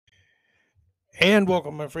And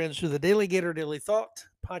welcome, my friends, to the DaleyGator DaleyThought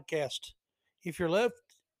podcast. If you're left,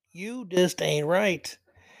 you just ain't right.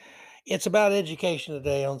 It's about education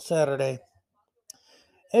today on Saturday.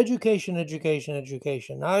 Education, education,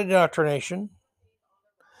 education, not indoctrination.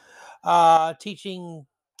 Teaching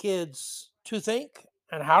kids to think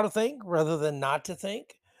and how to think rather than not to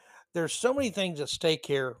think. There's so many things at stake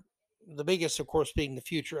here. The biggest, of course, being the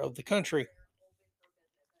future of the country.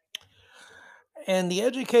 And the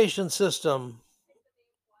education system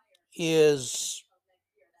is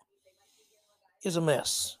is a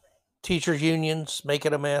mess. Teachers unions make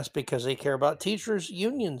it a mess because they care about teachers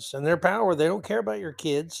unions and their power. They don't care about your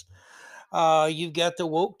kids. You've got the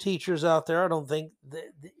woke teachers out there. I don't think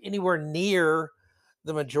anywhere near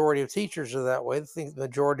the majority of teachers are that way. I think the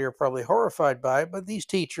majority are probably horrified by it. But these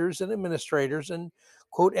teachers and administrators and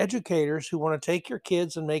quote educators who want to take your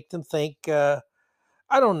kids and make them think, I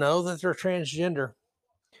don't know, that they're transgender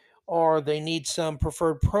or they need some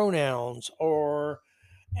preferred pronouns or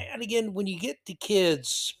and again when you get to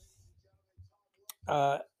kids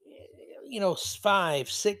uh, 5,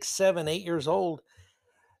 6, 7, 8 years old,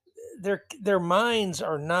 their minds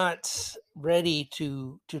are not ready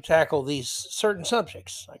to tackle these certain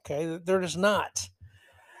subjects. Okay, they're just not,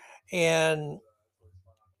 and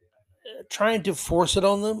trying to force it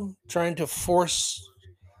on them, trying to force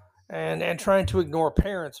and trying to ignore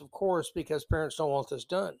parents, of course, because parents don't want this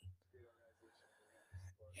done.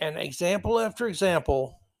 And example after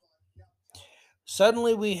example,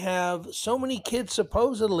 suddenly we have so many kids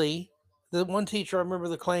supposedly. The one teacher, I remember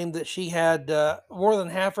the claim that she had more than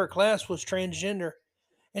half her class was transgender,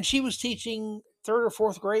 and she was teaching third or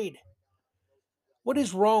fourth grade. What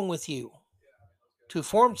is wrong with you? To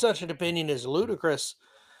form such an opinion is ludicrous,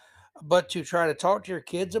 but to try to talk to your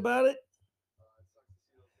kids about it,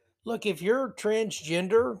 look, if you're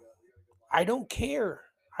transgender, I don't care.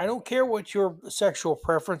 I don't care what your sexual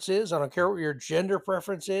preference is. I don't care what your gender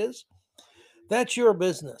preference is. That's your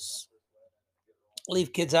business.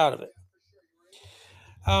 Leave kids out of it.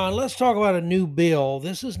 Let's talk about a new bill.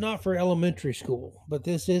 This is not for elementary school, but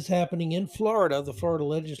this is happening in Florida. The Florida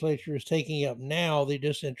legislature is taking up now. They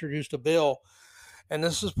just introduced a bill, and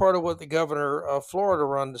this is part of what the governor of Florida,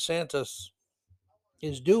 Ron DeSantis,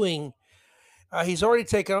 is doing. He's already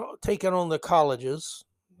taken on the colleges,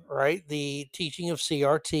 right? The teaching of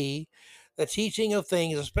CRT, the teaching of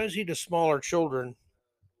things, especially to smaller children,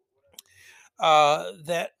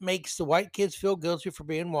 that makes the white kids feel guilty for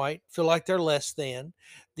being white, feel like they're less than.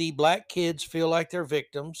 The black kids feel like they're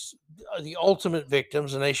victims, the ultimate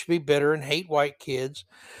victims, and they should be bitter and hate white kids.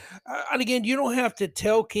 And again, you don't have to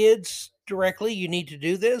tell kids directly you need to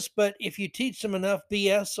do this, but if you teach them enough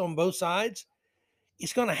BS on both sides,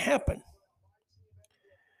 it's going to happen.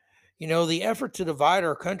 The effort to divide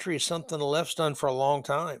our country is something the left's done for a long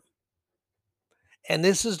time. And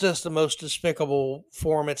this is just the most despicable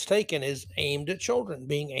form it's taken, is aimed at children,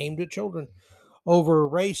 being aimed at children over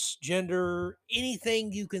race, gender,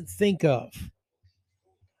 anything you can think of.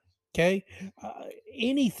 Okay,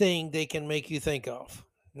 anything they can make you think of.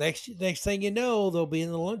 Next thing you know, they'll be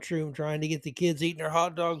in the lunchroom trying to get the kids eating their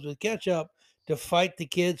hot dogs with ketchup to fight the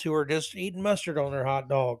kids who are just eating mustard on their hot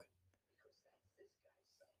dog.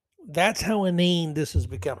 That's how inane this is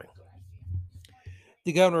becoming.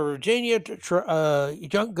 The governor of Virginia,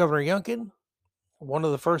 Governor Youngkin, one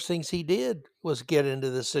of the first things he did was get into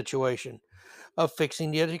this situation of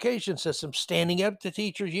fixing the education system, standing up to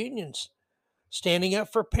teachers' unions, standing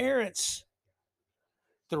up for parents.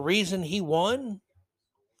 The reason he won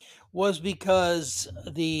was because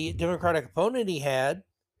the Democratic opponent he had,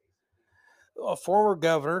 a former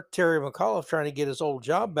governor, Terry McAuliffe, trying to get his old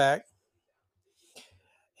job back,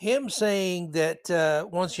 him saying that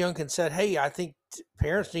once Youngkin said, hey, I think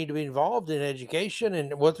parents need to be involved in education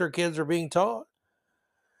and what their kids are being taught.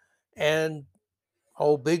 And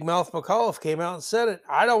old Big Mouth McAuliffe came out and said it.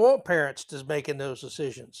 I don't want parents just making those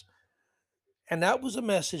decisions. And that was a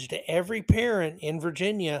message to every parent in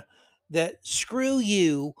Virginia that screw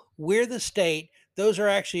you, we're the state. Those are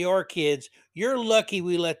actually our kids. You're lucky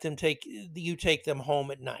we let them take them home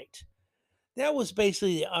at night. That was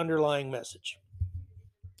basically the underlying message.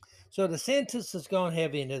 So DeSantis has gone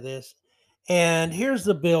heavy into this. And here's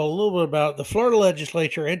the bill, a little bit about it. The Florida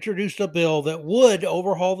legislature introduced a bill that would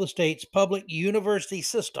overhaul the state's public university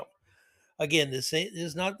system. Again, this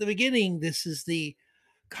is not the beginning. This is the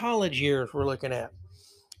college years we're looking at.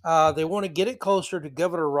 They want to get it closer to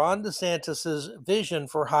Governor Ron DeSantis's vision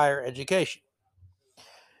for higher education.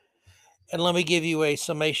 And let me give you a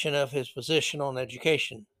summation of his position on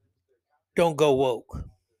education. Don't go woke.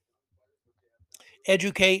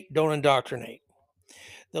 Educate, don't indoctrinate.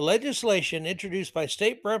 The legislation introduced by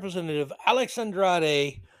State Representative Alex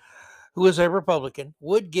Andrade, who is a Republican,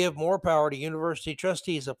 would give more power to university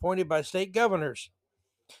trustees appointed by state governors.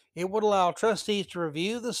 It would allow trustees to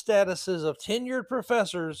review the statuses of tenured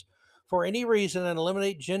professors for any reason and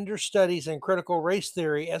eliminate gender studies and critical race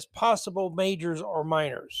theory as possible majors or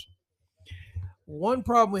minors. One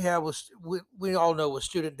problem we have with we all know with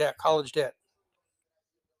student debt, college debt,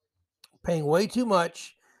 paying way too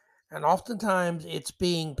much, and oftentimes it's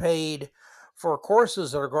being paid for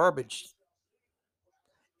courses that are garbage.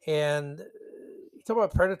 And you talk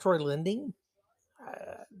about predatory lending.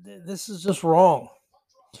 This is just wrong,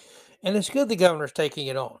 and it's good the governor's taking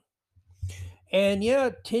it on. And yeah,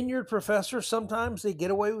 tenured professors sometimes they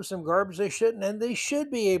get away with some garbage they shouldn't, and they should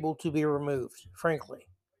be able to be removed. Frankly,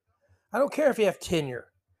 I don't care if you have tenure.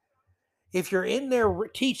 If you're in there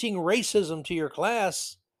teaching racism to your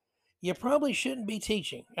class, you probably shouldn't be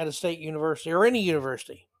teaching at a state university or any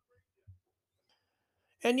university.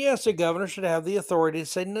 And yes, a governor should have the authority to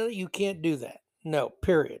say, no, you can't do that. No,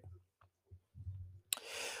 period.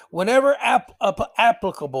 Whenever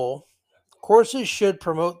applicable, courses should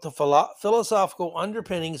promote the philosophical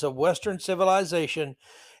underpinnings of Western civilization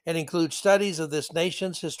and include studies of this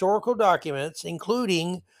nation's historical documents,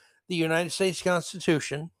 including the United States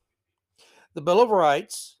Constitution, the Bill of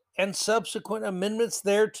Rights, and subsequent amendments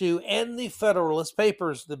thereto, and the Federalist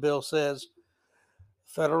Papers, the bill says.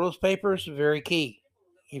 Federalist Papers, very key.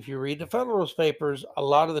 If you read the Federalist Papers, a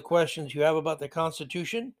lot of the questions you have about the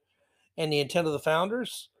Constitution and the intent of the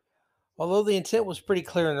founders, although the intent was pretty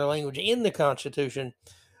clear in their language in the Constitution,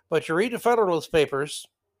 but you read the Federalist Papers,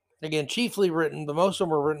 again, chiefly written, but most of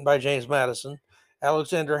them were written by James Madison.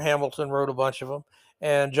 Alexander Hamilton wrote a bunch of them,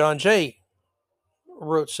 and John Jay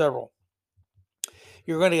wrote several.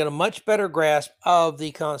 You're going to get a much better grasp of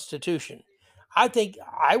the Constitution. I think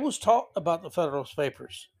I was taught about the Federalist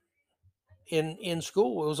Papers in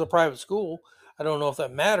school. It was a private school. I don't know if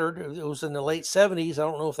that mattered. It was in the late 70s. I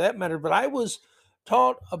don't know if that mattered, but I was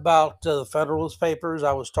taught about the Federalist Papers.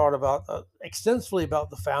 I was taught about extensively about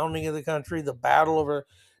the founding of the country, the battle over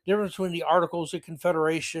the difference between the Articles of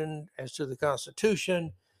Confederation as to the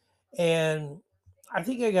Constitution. And I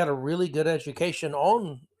think I got a really good education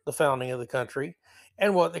on the founding of the country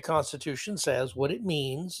and what the Constitution says, what it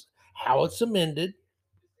means, how it's amended,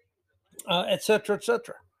 etc.,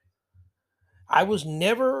 etc. I was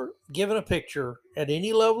never given a picture at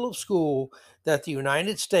any level of school that the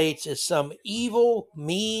United States is some evil,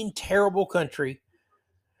 mean, terrible country.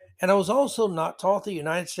 And I was also not taught the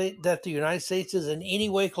United States that the United States is in any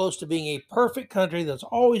way close to being a perfect country that's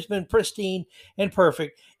always been pristine and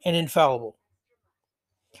perfect and infallible.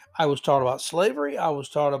 I was taught about slavery. I was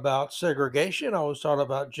taught about segregation. I was taught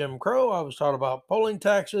about Jim Crow. I was taught about polling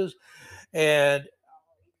taxes and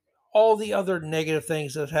all the other negative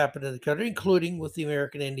things that happened in the country, including with the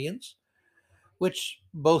American Indians, which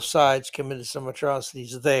both sides committed some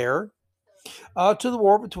atrocities there, to the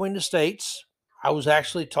war between the states. I was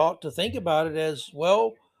actually taught to think about it as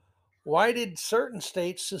well. Why did certain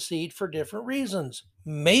states secede for different reasons?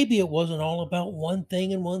 Maybe it wasn't all about one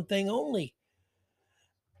thing and one thing only.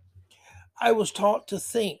 I was taught to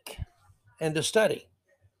think and to study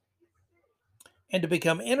and to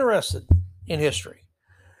become interested in history.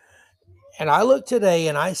 And I look today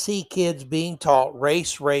and I see kids being taught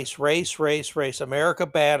race, race, race, race, race, America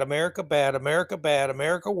bad, America bad, America bad,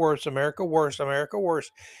 America worse, America worse, America worse.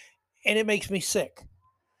 And it makes me sick.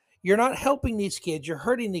 You're not helping these kids, you're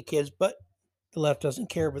hurting the kids, but the left doesn't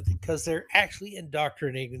care because they're actually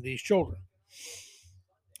indoctrinating these children.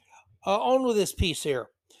 On with this piece here.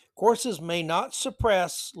 Courses may not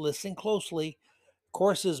suppress, listen closely,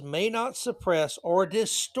 courses may not suppress or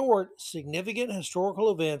distort significant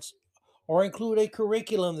historical events or include a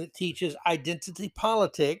curriculum that teaches identity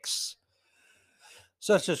politics,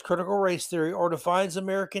 such as critical race theory, or defines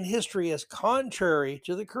American history as contrary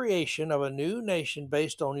to the creation of a new nation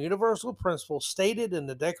based on universal principles stated in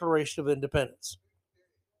the Declaration of Independence.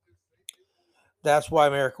 That's why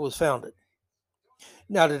America was founded.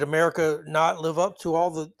 Now, did America not live up to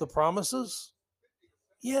all the promises?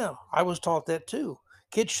 Yeah, I was taught that too.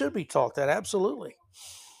 Kids should be taught that, absolutely.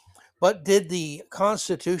 But did the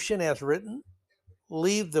Constitution as written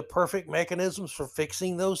leave the perfect mechanisms for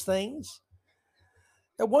fixing those things?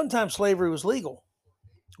 At one time, slavery was legal.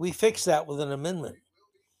 We fixed that with an amendment.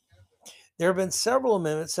 There have been several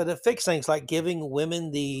amendments that have fixed things like giving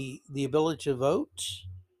women the ability to vote.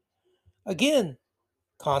 Again,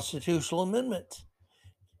 constitutional amendment.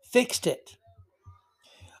 Fixed it.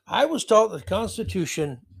 I was taught that the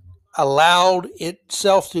Constitution allowed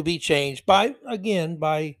itself to be changed by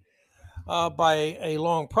by a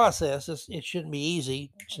long process. It shouldn't be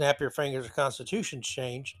easy. Snap your fingers, the Constitution's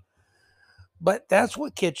changed. But that's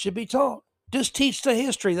what kids should be taught. Just teach the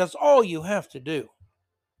history. That's all you have to do.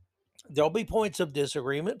 There'll be points of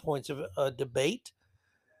disagreement, points of debate.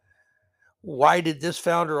 Why did this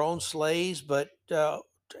founder own slaves, but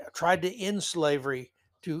tried to end slavery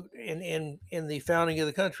in the founding of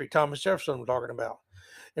the country? Thomas Jefferson, I'm talking about.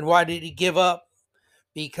 And why did he give up?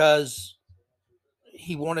 Because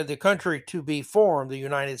he wanted the country to be formed, the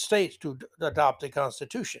United States, to adopt a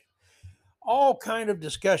constitution. All kind of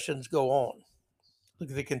discussions go on. Look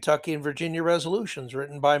at the Kentucky and Virginia resolutions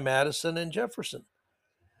written by Madison and Jefferson.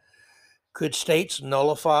 Could states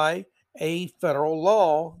nullify a federal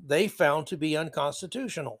law they found to be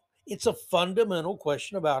unconstitutional? It's a fundamental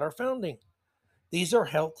question about our founding. These are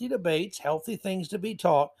healthy debates, healthy things to be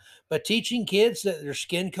taught, but teaching kids that their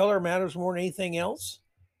skin color matters more than anything else?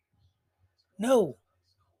 No.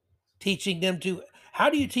 Teaching them to, how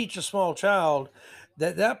do you teach a small child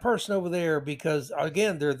that that person over there, because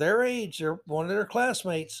again, they're their age, they're one of their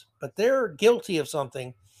classmates, but they're guilty of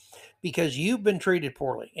something because you've been treated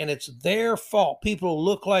poorly and it's their fault. People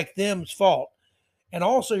look like them's fault. And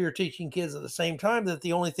also, you're teaching kids at the same time that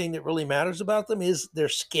the only thing that really matters about them is their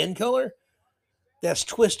skin color. That's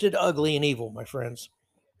twisted, ugly, and evil, my friends.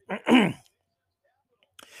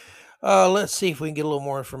 Let's see if we can get a little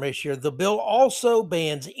more information here. The bill also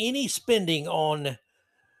bans any spending on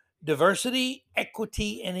diversity,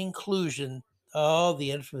 equity, and inclusion. Oh,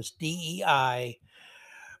 the infamous DEI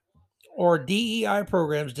or DEI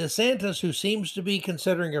programs. DeSantis, who seems to be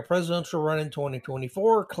considering a presidential run in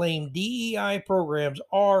 2024, claimed DEI programs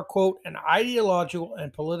are, quote, an ideological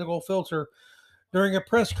and political filter during a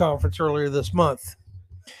press conference earlier this month.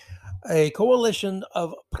 A coalition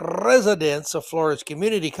of presidents of Florida's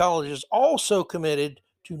community colleges also committed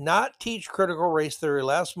to not teach critical race theory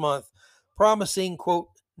last month, promising, quote,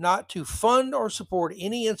 not to fund or support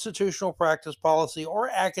any institutional practice, policy, or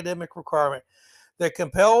academic requirement that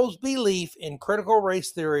compels belief in critical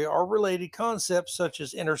race theory or related concepts such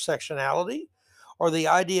as intersectionality or the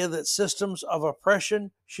idea that systems of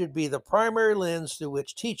oppression should be the primary lens through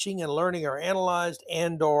which teaching and learning are analyzed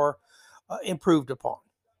and or improved upon.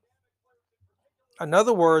 In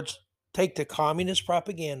other words, take the communist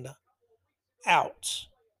propaganda out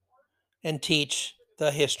and teach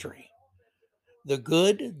the history. The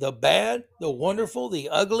good, the bad, the wonderful, the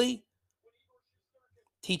ugly,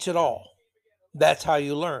 teach it all. That's how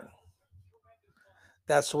you learn.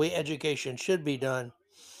 That's the way education should be done.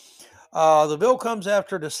 The bill comes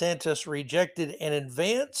after DeSantis rejected an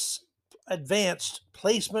advanced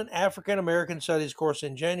placement African American studies course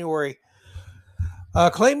in January,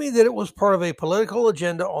 claiming that it was part of a political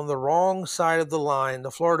agenda on the wrong side of the line. The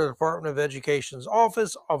Florida Department of Education's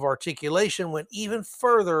Office of Articulation went even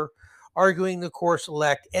further, arguing the course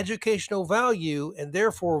lacked educational value and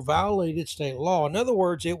therefore violated state law. In other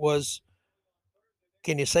words, it was,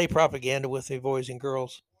 can you say propaganda with me, boys and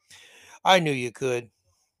girls? I knew you could.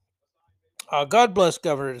 God bless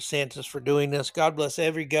Governor DeSantis for doing this. God bless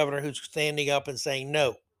every governor who's standing up and saying,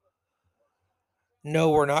 no,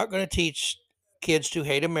 we're not going to teach kids to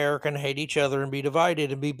hate America and hate each other and be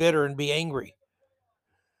divided and be bitter and be angry.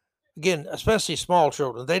 Again, especially small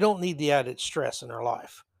children, they don't need the added stress in their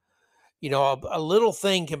life. You know, a little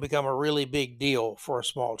thing can become a really big deal for a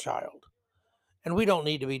small child. And we don't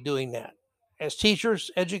need to be doing that. As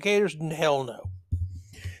teachers, educators, hell no.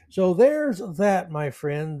 So there's that, my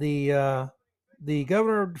friend. The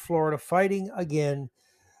governor of Florida fighting again.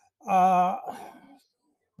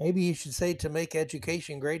 Maybe you should say to make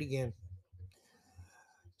education great again.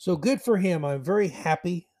 So good for him. I'm very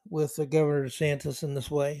happy with the Governor DeSantis in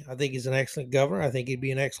this way. I think he's an excellent governor. I think he'd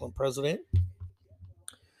be an excellent president.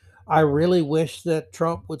 I really wish that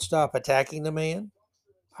Trump would stop attacking the man.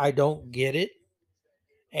 I don't get it.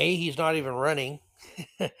 A, he's not even running.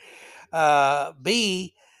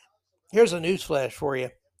 B, here's a newsflash for you.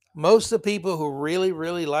 Most of the people who really,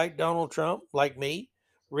 really like Donald Trump, like me,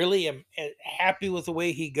 really am happy with the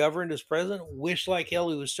way he governed as president, wish like hell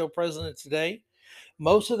he was still president today.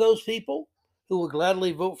 Most of those people who would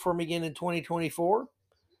gladly vote for him again in 2024,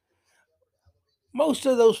 most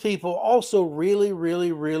of those people also really,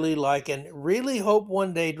 really, really like and really hope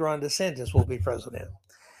one day Ron DeSantis will be president.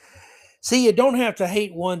 See, you don't have to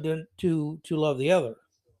hate one to love the other.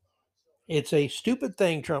 It's a stupid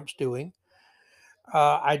thing Trump's doing.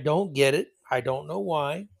 I don't get it. I don't know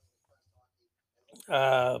why.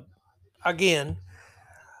 Again,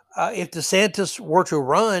 if DeSantis were to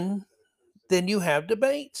run, then you have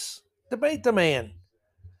debates. Debate the man.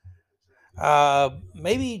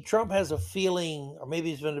 Maybe Trump has a feeling, or maybe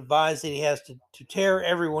he's been advised that he has to tear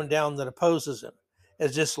everyone down that opposes him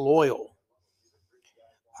as disloyal.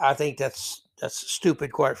 I think that's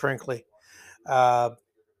stupid, quite frankly. Uh,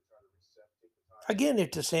 Again,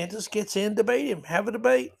 if DeSantis gets in, debate him. Have a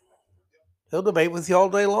debate. He'll debate with you all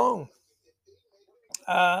day long.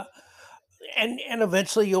 Uh, and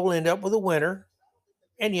eventually you'll end up with a winner.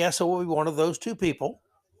 And yes, it will be one of those two people.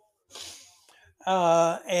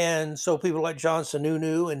 And so people like John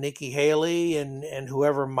Sununu and Nikki Haley and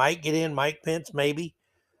whoever might get in, Mike Pence maybe,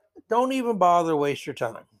 don't even bother to waste your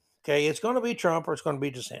time. Okay, it's going to be Trump or it's going to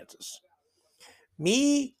be DeSantis.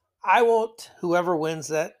 Me, I want whoever wins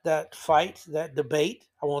that fight, that debate.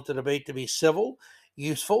 I want the debate to be civil,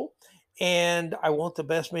 useful, and I want the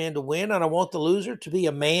best man to win, and I want the loser to be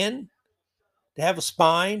a man, to have a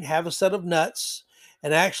spine, have a set of nuts,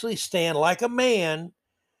 and actually stand like a man,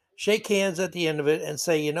 shake hands at the end of it, and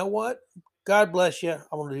say, you know what? God bless you.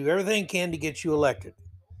 I'm going to do everything I can to get you elected.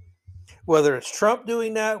 Whether it's Trump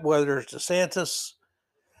doing that, whether it's DeSantis,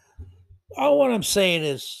 all what I'm saying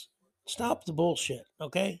is stop the bullshit,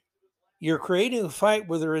 okay? You're creating a fight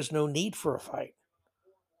where there is no need for a fight.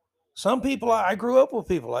 Some people, I grew up with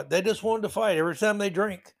people, they just wanted to fight every time they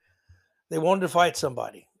drink. They wanted to fight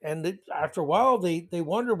somebody. And after a while, they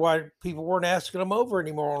wondered why people weren't asking them over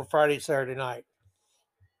anymore on Friday, Saturday night.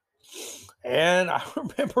 And I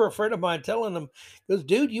remember a friend of mine telling them, goes,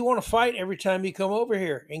 dude, you want to fight every time you come over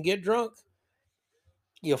here and get drunk.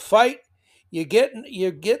 You fight, you get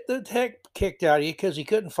the heck kicked out of you because he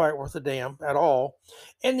couldn't fight worth a damn at all,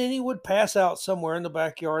 and then he would pass out somewhere in the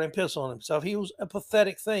backyard and piss on himself. He was a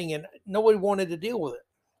pathetic thing, and nobody wanted to deal with it.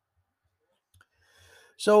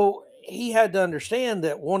 So he had to understand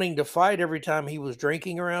that wanting to fight every time he was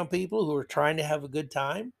drinking around people who were trying to have a good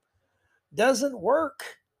time doesn't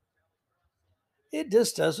work. It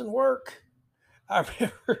just doesn't work. I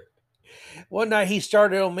remember one night he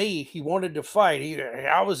started on me. He wanted to fight.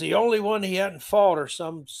 I was the only one he hadn't fought or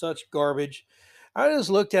some such garbage. I just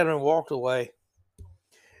looked at him and walked away.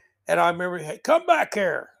 And I remember, hey, come back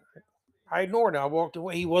here. I ignored him. I walked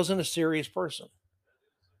away. He wasn't a serious person.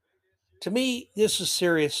 To me, this is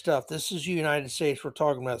serious stuff. This is the United States we're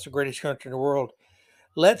talking about. It's the greatest country in the world.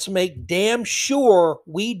 Let's make damn sure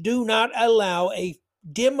we do not allow a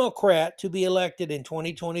Democrat to be elected in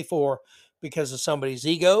 2024 because of somebody's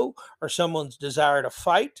ego or someone's desire to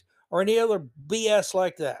fight or any other BS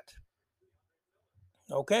like that.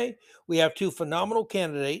 Okay? We have two phenomenal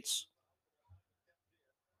candidates.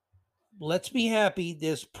 Let's be happy.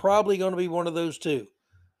 There's probably going to be one of those two.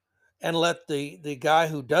 And let the guy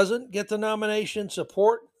who doesn't get the nomination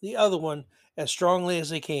support the other one as strongly as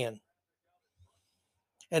they can.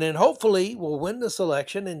 And then hopefully we'll win this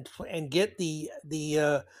election and get the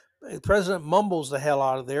President Mumbles the hell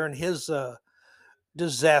out of there and his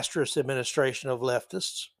disastrous administration of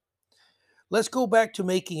leftists. Let's go back to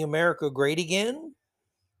making America great again.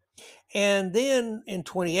 And then in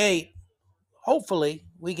 28, hopefully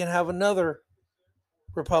we can have another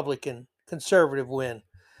Republican conservative win.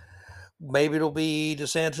 Maybe it'll be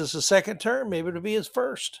DeSantis' second term. Maybe it'll be his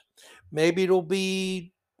first. Maybe it'll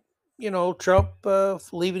be, Trump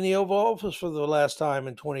leaving the Oval Office for the last time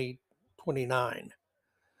in 2029.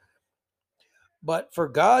 But for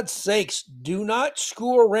God's sakes, do not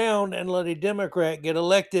screw around and let a Democrat get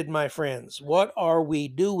elected, my friends. What are we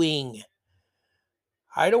doing?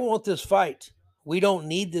 I don't want this fight. We don't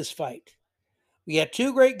need this fight. We got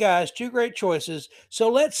two great guys, two great choices. So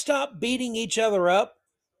let's stop beating each other up.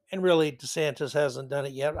 And really, DeSantis hasn't done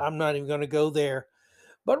it yet. I'm not even going to go there.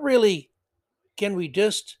 But really, can we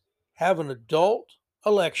just have an adult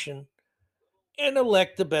election and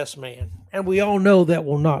elect the best man? And we all know that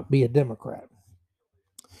will not be a Democrat.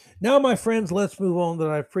 Now, my friends, let's move on that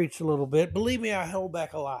I've preached a little bit. Believe me, I held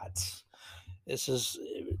back a lot. This is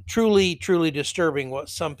truly, truly disturbing what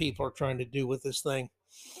some people are trying to do with this thing.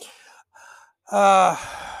 The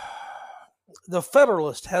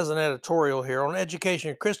Federalist has an editorial here on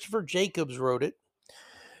education. Christopher Jacobs wrote it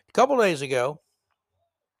a couple days ago,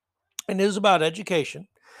 and it is about education.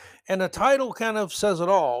 And the title kind of says it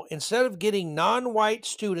all. Instead of getting non-white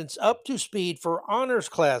students up to speed for honors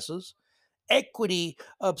classes,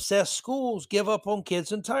 equity-obsessed schools give up on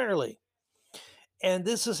kids entirely. And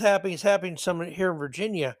this is happening. It's happening some here in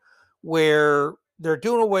Virginia, where they're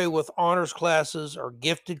doing away with honors classes or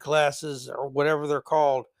gifted classes or whatever they're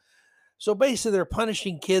called. So basically, they're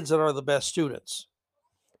punishing kids that are the best students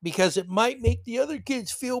because it might make the other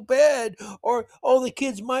kids feel bad, or all the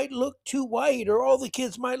kids might look too white, or all the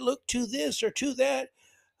kids might look too this or too that.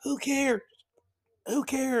 Who cares? Who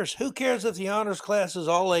cares? Who cares if the honors class is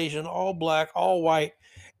all Asian, all black, all white?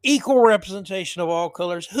 Equal representation of all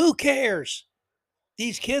colors. Who cares?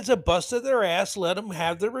 These kids have busted their ass. Let them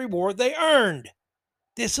have the reward they earned.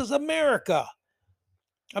 This is America.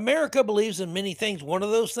 America believes in many things. One of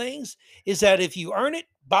those things is that if you earn it,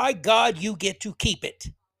 by God, you get to keep it.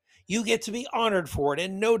 You get to be honored for it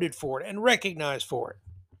and noted for it and recognized for it.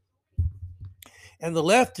 And the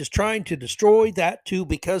left is trying to destroy that too,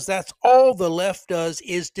 because that's all the left does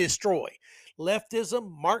is destroy.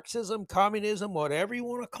 Leftism, Marxism, communism, whatever you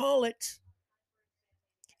want to call it,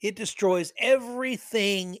 it destroys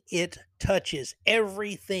everything it touches.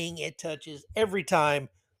 Everything it touches, every time,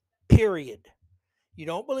 period. You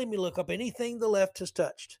don't believe me? Look up anything the left has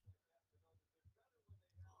touched.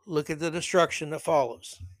 Look at the destruction that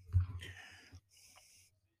follows.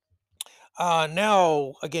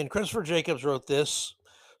 Now, again, Christopher Jacobs wrote this.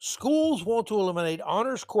 Schools want to eliminate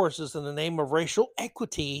honors courses in the name of racial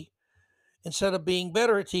equity instead of being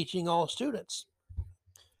better at teaching all students.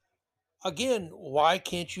 Again, why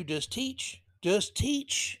can't you just teach? Just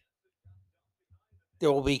teach.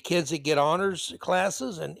 There will be kids that get honors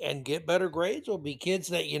classes and get better grades. There will be kids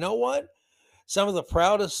that, you know what? Some of the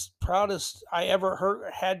proudest I ever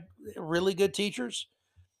heard had really good teachers.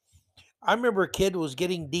 I remember a kid was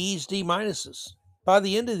getting D's, D minuses. By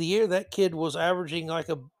the end of the year, that kid was averaging like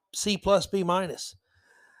a C plus B minus.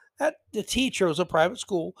 That the teacher was a private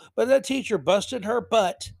school, but that teacher busted her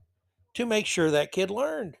butt to make sure that kid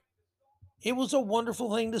learned. It was a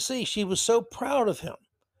wonderful thing to see. She was so proud of him.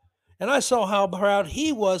 And I saw how proud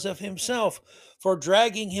he was of himself for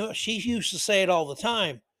dragging him. She used to say it all the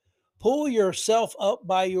time, pull yourself up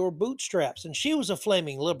by your bootstraps. And she was a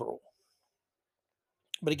flaming liberal.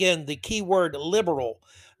 But again, the key word liberal,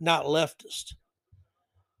 not leftist.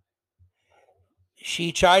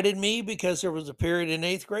 She chided me because there was a period in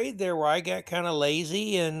 8th grade there where I got kind of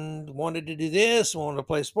lazy and wanted to do this, wanted to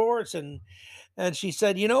play sports. And she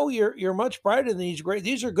said, you know, you're much brighter than these grades.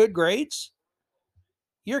 These are good grades.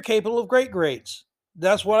 You're capable of great grades.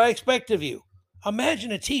 That's what I expect of you.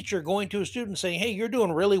 Imagine a teacher going to a student saying, hey, you're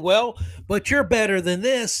doing really well, but you're better than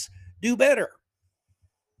this. Do better.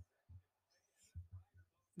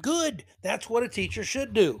 Good. That's what a teacher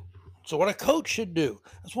should do. So what a coach should do.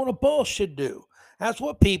 That's what a boss should do. That's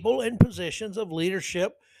what people in positions of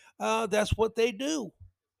leadership, that's what they do.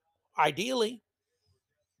 Ideally.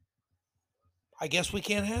 I guess we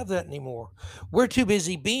can't have that anymore. We're too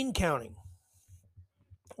busy bean counting.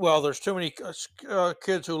 Well, there's too many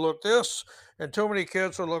kids who look this and too many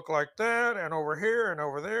kids who look like that and over here and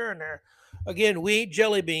over there and there. Again, we eat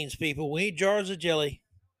jelly beans, people. We eat jars of jelly.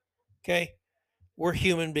 Okay? We're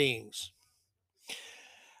human beings.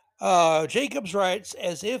 Jacobs writes,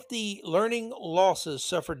 as if the learning losses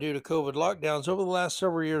suffered due to COVID lockdowns over the last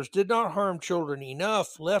several years did not harm children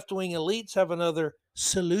enough, left wing elites have another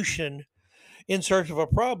solution in search of a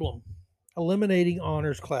problem: eliminating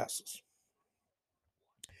honors classes.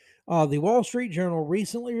 The Wall Street Journal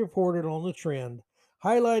recently reported on the trend,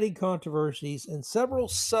 highlighting controversies in several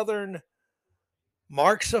southern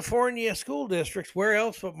Marxifornia school districts, where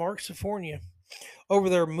else but Marxifornia, over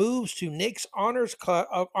their moves to nix honors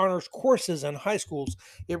courses in high schools.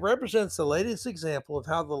 It represents the latest example of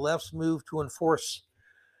how the left's move to enforce,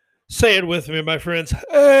 say it with me, my friends,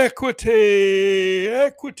 equity.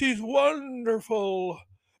 Equity's wonderful.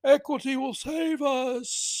 Equity will save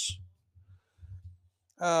us.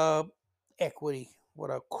 Equity.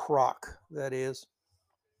 What a crock that is.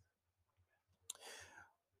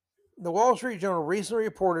 The Wall Street Journal recently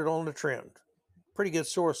reported on the trend. Pretty good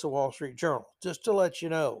source, the Wall Street Journal, just to let you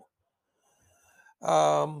know.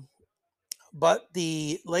 But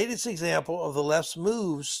the latest example of the left's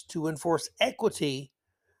moves to enforce equity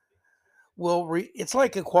it's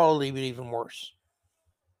like equality, but even worse.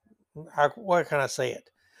 Why can I say it?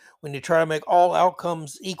 When you try to make all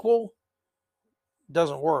outcomes equal, it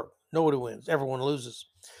doesn't work. Nobody wins. Everyone loses.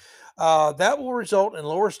 That will result in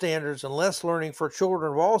lower standards and less learning for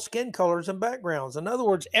children of all skin colors and backgrounds. In other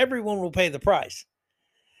words, everyone will pay the price.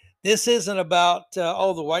 This isn't about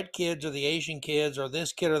the white kids or the Asian kids or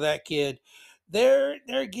this kid or that kid. They're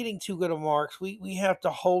getting too good of marks. We have to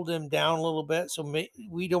hold them down a little bit, so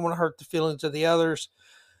we don't want to hurt the feelings of the others.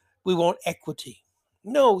 We want equity.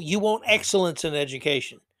 No, you want excellence in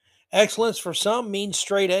education. Excellence for some means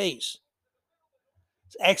straight A's.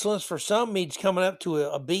 Excellence for some means coming up to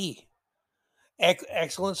a B.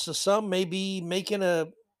 Excellence to some may be making a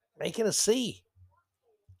C.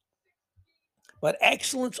 But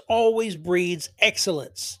excellence always breeds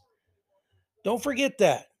excellence. Don't forget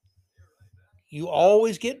that. You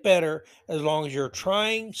always get better as long as you're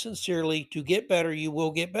trying sincerely to get better. You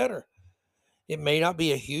will get better. It may not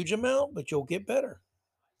be a huge amount, but you'll get better.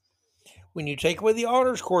 When you take away the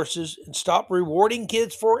honors courses and stop rewarding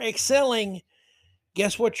kids for excelling,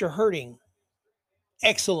 guess what you're hurting?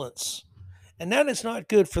 Excellence. And that is not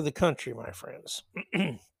good for the country, my friends.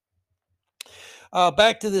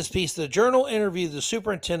 Back to this piece. The Journal interviewed the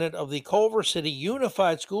superintendent of the Culver City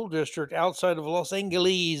Unified School District outside of Los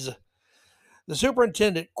Angeles. The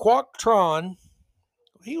superintendent, Quacktron,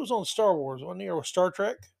 he was on Star Wars, wasn't he? Or Star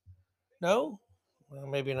Trek? No? Well,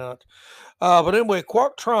 maybe not. But anyway,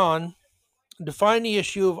 Quacktron defined the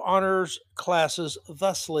issue of honors classes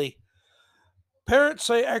thusly. Parents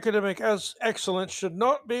say academic excellence should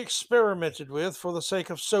not be experimented with for the sake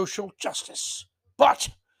of social justice. But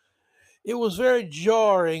it was very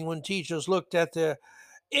jarring when teachers looked at their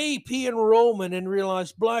AP enrollment and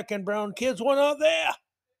realized black and brown kids were not there.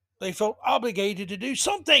 They felt obligated to do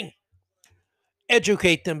something.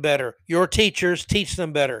 Educate them better. Your teachers teach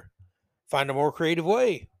them better. Find a more creative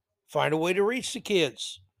way. Find a way to reach the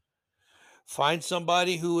kids. Find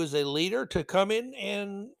somebody who is a leader to come in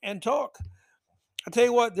and talk. I tell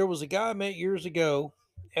you what, there was a guy I met years ago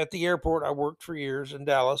at the airport. I worked for years in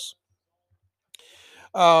Dallas.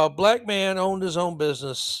 Black man, owned his own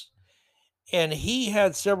business, and he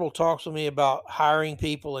had several talks with me about hiring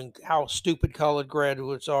people and how stupid college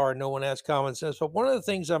graduates are and no one has common sense. But one of the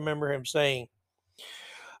things I remember him saying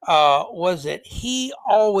was that he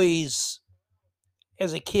always,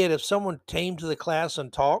 as a kid, if someone came to the class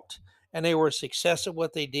and talked and they were a success at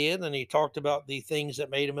what they did, and he talked about the things that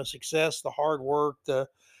made him a success, the hard work, the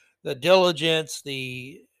diligence,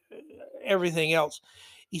 the everything else,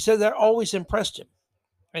 he said that always impressed him.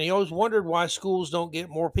 And he always wondered why schools don't get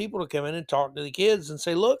more people to come in and talk to the kids and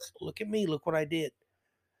say, look at me, look what I did.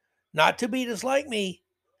 Not to be just like me,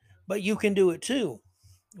 but you can do it too.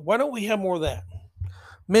 Why don't we have more of that?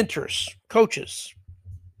 Mentors, coaches,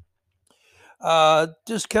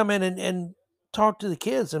 just come in and talk to the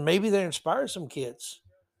kids, and maybe they inspire some kids.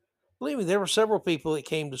 Believe me, there were several people that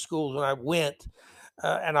came to schools when I went,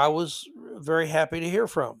 and I was very happy to hear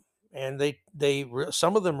from. And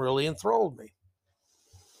some of them really enthralled me.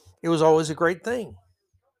 It was always a great thing.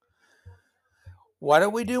 Why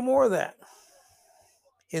don't we do more of that?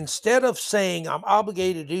 Instead of saying I'm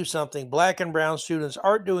obligated to do something, black and brown students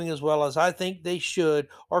aren't doing as well as I think they should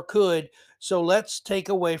or could, so let's take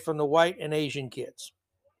away from the white and Asian kids.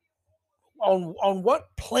 On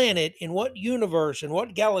what planet, in what universe, in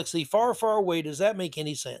what galaxy far, far away does that make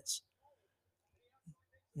any sense?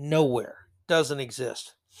 Nowhere. Doesn't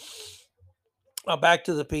exist. Back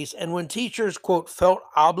to the piece. And when teachers, quote, felt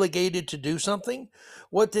obligated to do something,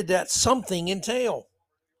 what did that something entail?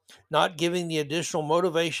 Not giving the additional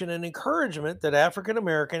motivation and encouragement that African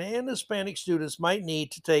American and Hispanic students might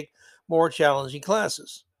need to take more challenging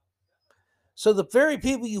classes. So the very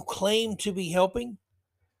people you claim to be helping,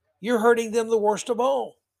 you're hurting them the worst of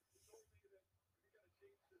all.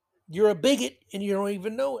 You're a bigot and you don't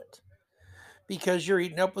even know it because you're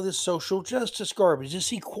eating up with this social justice garbage,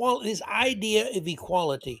 this idea of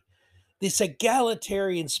equality, this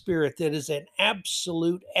egalitarian spirit that is an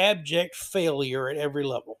absolute abject failure at every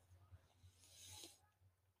level.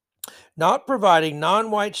 Not providing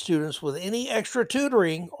non-white students with any extra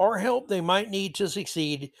tutoring or help they might need to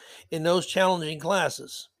succeed in those challenging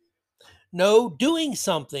classes. No, doing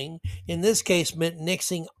something in this case meant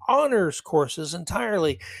nixing honors courses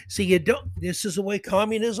entirely. See, this is the way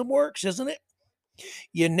communism works, isn't it?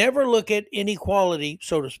 You never look at inequality,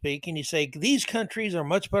 so to speak, and you say these countries are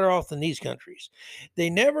much better off than these countries. They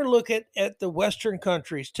never look at the Western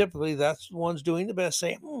countries. Typically, that's the ones doing the best.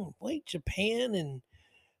 Say, wait, Japan and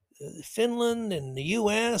Finland and the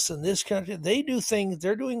U.S. and this country, they do things,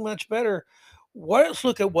 they're doing much better. Let's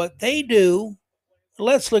look at what they do.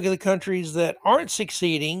 Let's look at the countries that aren't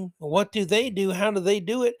succeeding. What do they do? How do they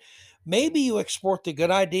do it? Maybe you export the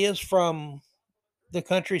good ideas from the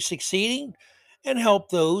country succeeding and help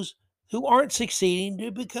those who aren't succeeding to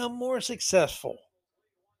become more successful.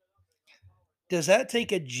 Does that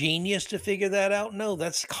take a genius to figure that out? No,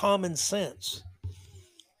 that's common sense.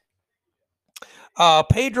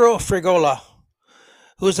 Pedro Frigola,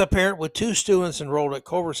 who is a parent with two students enrolled at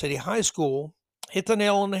Culver City High School, hit the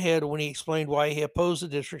nail on the head when he explained why he opposed the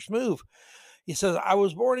district's move. He says, I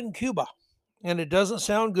was born in Cuba, and it doesn't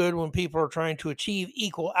sound good when people are trying to achieve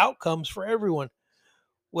equal outcomes for everyone.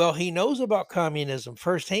 Well, he knows about communism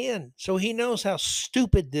firsthand, so he knows how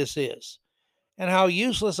stupid this is and how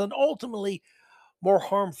useless and ultimately more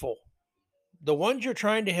harmful. The ones you're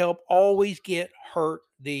trying to help always get hurt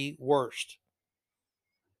the worst.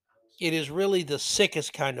 It is really the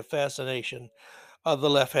sickest kind of fascination the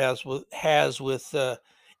left has with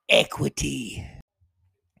equity.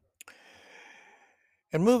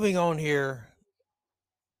 And moving on here,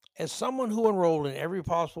 As someone who enrolled in every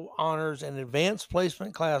possible honors and advanced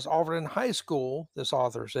placement class offered in high school, this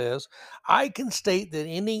author says, I can state that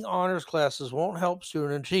ending honors classes won't help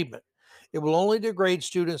student achievement. It will only degrade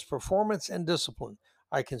students' performance and discipline.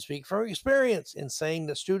 I can speak from experience in saying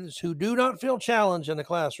that students who do not feel challenged in the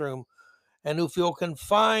classroom and who feel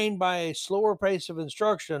confined by a slower pace of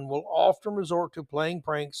instruction will often resort to playing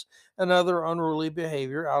pranks and other unruly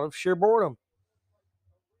behavior out of sheer boredom.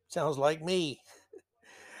 Sounds like me.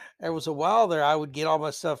 There was a while there I would get all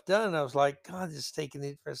my stuff done, and I was like, God, this is taking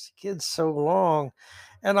the rest of the kids so long.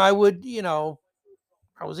 And I would, I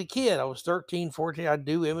was a kid. I was 13, 14. I'd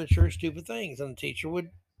do immature, stupid things, and the teacher would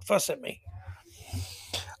fuss at me.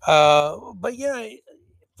 But yeah,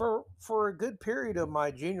 for a good period of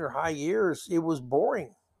my junior high years, it was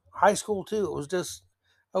boring. High school too. It was just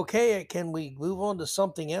okay. Can we move on to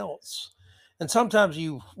something else? And sometimes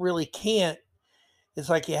you really can't. It's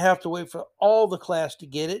like you have to wait for all the class to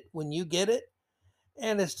get it when you get it,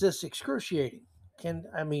 and it's just excruciating.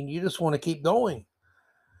 You just want to keep going.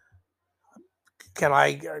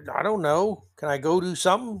 I don't know. Can I go do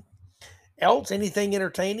something else, anything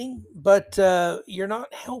entertaining? But you're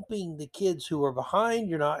not helping the kids who are behind.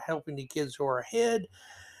 You're not helping the kids who are ahead.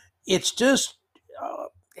 It's just,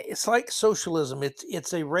 it's like socialism.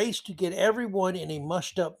 It's a race to get everyone in a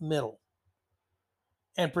mushed up middle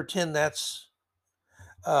and pretend that's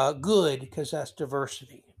good because that's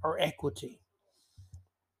diversity or equity.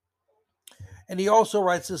 And he also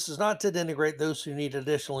writes this is not to denigrate those who need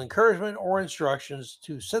additional encouragement or instructions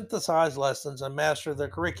to synthesize lessons and master the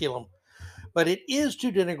curriculum, but it is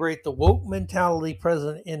to denigrate the woke mentality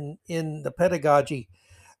present in the pedagogy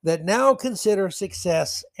that now consider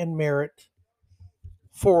success and merit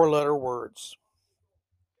four-letter words.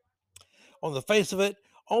 On the face of it,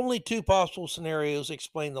 only two possible scenarios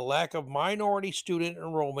explain the lack of minority student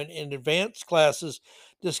enrollment in advanced classes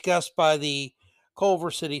discussed by the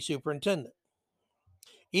Culver City superintendent.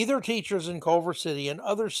 Either teachers in Culver City and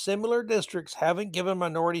other similar districts haven't given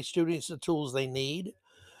minority students the tools they need,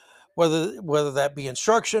 whether that be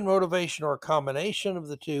instruction, motivation, or a combination of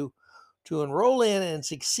the two, to enroll in and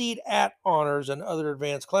succeed at honors and other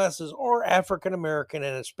advanced classes, or African American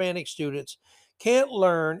and Hispanic students can't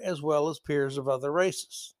learn as well as peers of other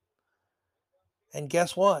races. And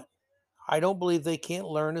guess what? I don't believe they can't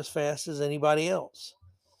learn as fast as anybody else.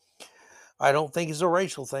 I don't think it's a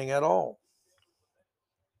racial thing at all.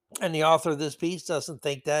 And the author of this piece doesn't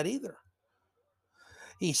think that either.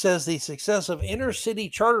 He says the success of inner city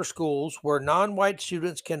charter schools, where non white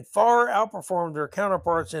students can far outperform their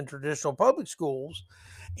counterparts in traditional public schools,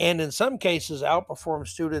 and in some cases outperform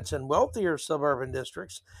students in wealthier suburban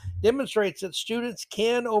districts, demonstrates that students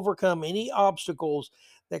can overcome any obstacles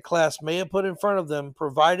that class may have put in front of them,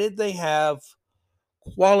 provided they have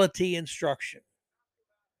quality instruction.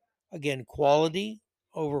 Again, quality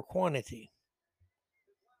over quantity.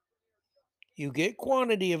 You get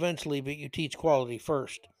quantity eventually, but you teach quality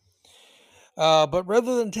first. But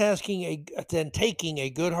rather than taking a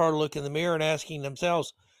good hard look in the mirror and asking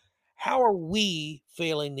themselves, how are we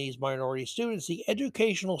failing these minority students? The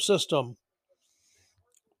educational system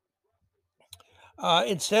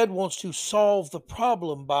instead wants to solve the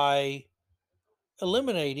problem by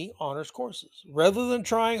eliminating honors courses rather than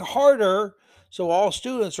trying harder so all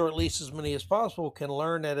students, or at least as many as possible, can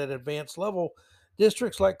learn at an advanced level.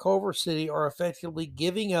 Districts like Culver City are effectively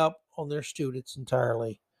giving up on their students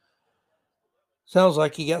entirely. Sounds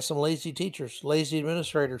like you got some lazy teachers, lazy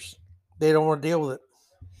administrators. They don't want to deal with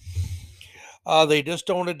it. They just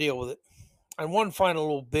don't want to deal with it. And one final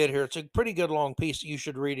little bit here. It's a pretty good long piece. You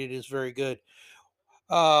should read it. It's very good.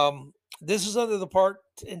 This is under the part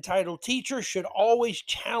entitled Teachers Should Always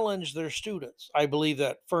Challenge Their Students. I believe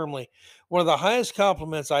that firmly. One of the highest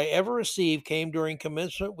compliments I ever received came during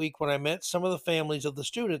commencement week when I met some of the families of the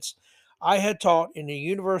students I had taught in the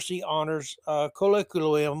university honors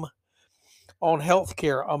curriculum on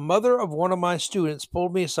healthcare. A mother of one of my students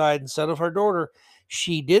pulled me aside and said of her daughter,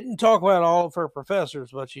 she didn't talk about all of her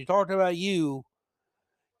professors, but she talked about you.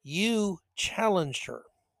 You challenged her.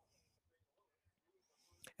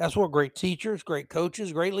 That's what great teachers, great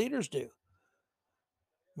coaches, great leaders do.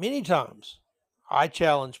 Many times, I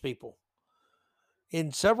challenge people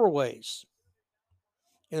in several ways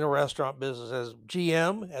in a restaurant business as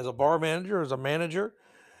GM, as a bar manager, as a manager.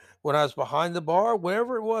 When I was behind the bar,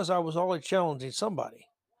 wherever it was, I was always challenging somebody.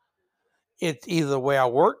 It's either the way I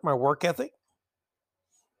work, my work ethic.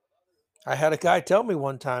 I had a guy tell me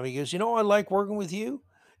one time, he goes, I like working with you.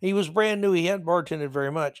 He was brand new. He hadn't bartended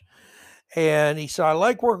very much. And he said, I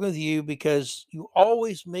like working with you because you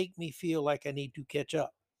always make me feel like I need to catch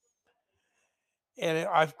up. And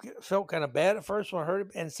I felt kind of bad at first when I heard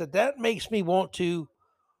it, and said that makes me want to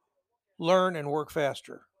learn and work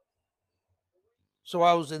faster. So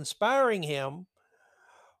I was inspiring him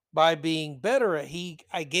by being better at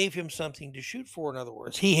I gave him something to shoot for. In other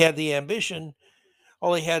words, he had the ambition.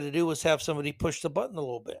 All he had to do was have somebody push the button a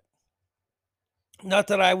little bit. Not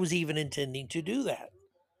that I was even intending to do that.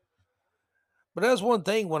 But that's one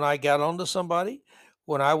thing when I got onto somebody,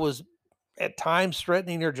 when I was at times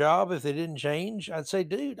threatening their job if they didn't change, I'd say,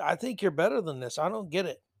 dude, I think you're better than this. I don't get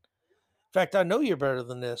it. In fact, I know you're better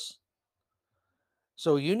than this.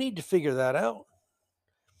 So you need to figure that out.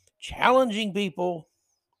 Challenging people,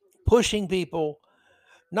 pushing people,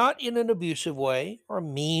 not in an abusive way or a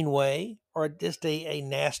mean way or just a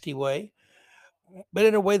nasty way, but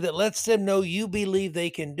in a way that lets them know you believe they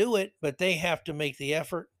can do it, but they have to make the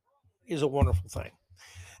effort, is a wonderful thing.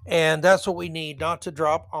 And that's what we need, not to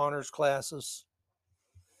drop honors classes.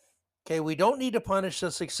 Okay, we don't need to punish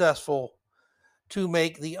the successful to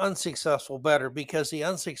make the unsuccessful better, because the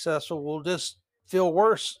unsuccessful will just feel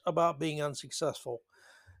worse about being unsuccessful.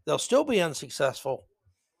 They'll still be unsuccessful,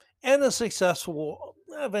 and the successful will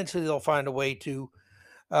eventually they'll find a way to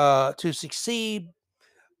succeed,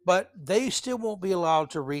 but they still won't be allowed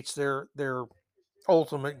to reach their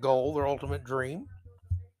ultimate goal, their ultimate dream.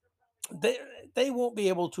 They they won't be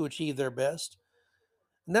able to achieve their best.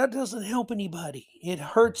 And that doesn't help anybody. It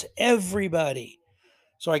hurts everybody.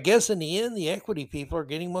 So I guess in the end, the equity people are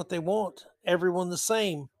getting what they want. Everyone the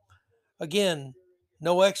same. Again,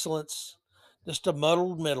 no excellence, just a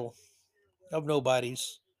muddled middle of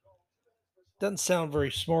nobodies. Doesn't sound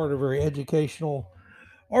very smart or very educational,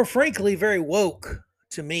 or frankly, very woke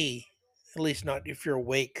to me. At least not if you're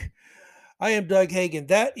awake. I am Doug Hagen.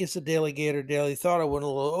 That is the Daily Gator Daily Thought. I went a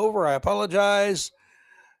little over. I apologize.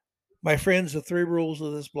 My friends, the three rules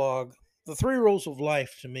of this blog, the three rules of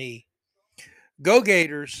life to me: go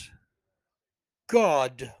Gators,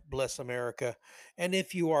 God bless America. And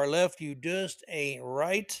if you are left, you just ain't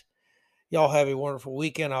right. Y'all have a wonderful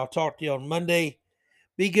weekend. I'll talk to you on Monday.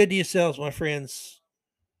 Be good to yourselves, my friends.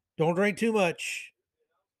 Don't drink too much.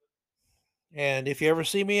 And if you ever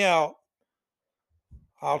see me out,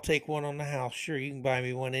 I'll take one on the house. Sure, you can buy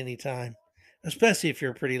me one anytime, especially if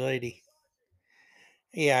you're a pretty lady.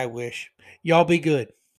 Yeah, I wish. Y'all be good.